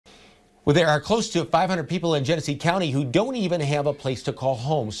Well, there are close to 500 people in Genesee County who don't even have a place to call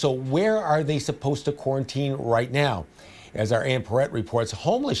home. So where are they supposed to quarantine right now? As our Ann Perrette reports,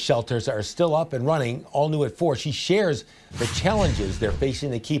 homeless shelters are still up and running, all new at 4. She shares the challenges they're facing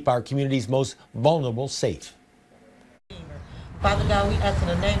to keep our community's most vulnerable safe. Father God, we ask in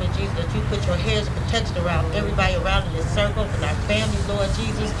the name of Jesus that you put your hedge of protection around everybody around in this circle and our families, Lord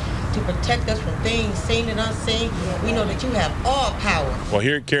Jesus, to protect us from things seen and unseen. We know that you have all power. Well,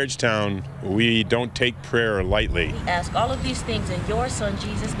 here at Carriage Town, we don't take prayer lightly. We ask all of these things in your Son,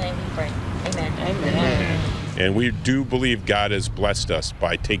 Jesus' name we pray. Amen. Amen. And we do believe God has blessed us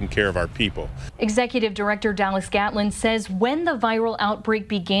by taking care of our people. Executive Director Dallas Gatlin says when the viral outbreak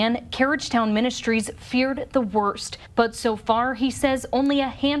began, Carriage Town Ministries feared the worst. But so far, he says only a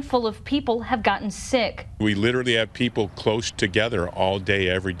handful of people have gotten sick. We literally have people close together all day,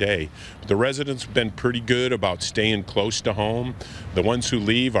 every day. The residents have been pretty good about staying close to home. The ones who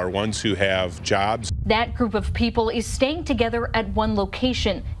leave are ones who have jobs. That group of people is staying together at one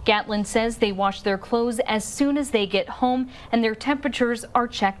location. Gatlin says they wash their clothes as soon as they get home and their temperatures are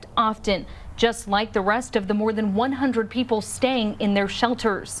checked often, just like the rest of the more than 100 people staying in their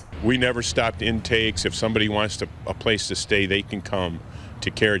shelters. We never stopped intakes. If somebody wants a place to stay, they can come to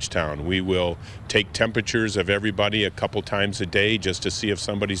Carriage Town. We will take temperatures of everybody a couple times a day just to see if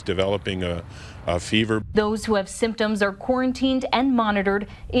somebody's developing a fever. Those who have symptoms are quarantined and monitored.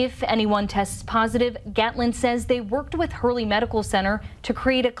 If anyone tests positive, Gatlin says they worked with Hurley Medical Center to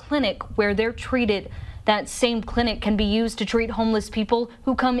create a clinic where they're treated. That same clinic can be used to treat homeless people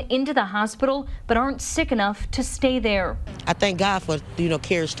who come into the hospital but aren't sick enough to stay there. I thank God for,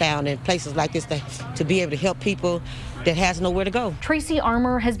 Carriage Town and places like this to be able to help people that has nowhere to go. Tracy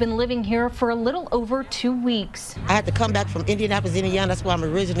Armour has been living here for a little over 2 weeks. I had to come back from Indianapolis, Indiana. That's where I'm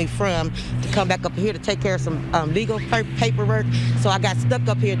originally from, to come back up here to take care of some legal paperwork. So I got stuck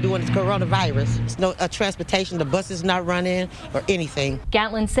up here doing this coronavirus. There's no transportation, the bus is not running or anything.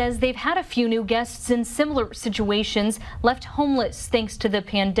 Gatlin says they've had a few new guests in similar situations left homeless thanks to the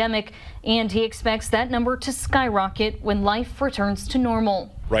pandemic, and he expects that number to skyrocket when life returns to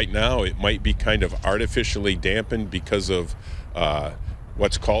normal. Right now, it might be kind of artificially dampened because of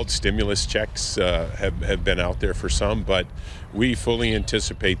what's called stimulus checks have been out there for some, but we fully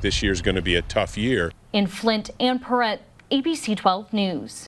anticipate this year is going to be a tough year. In Flint, Ann Perrette, ABC 12 News.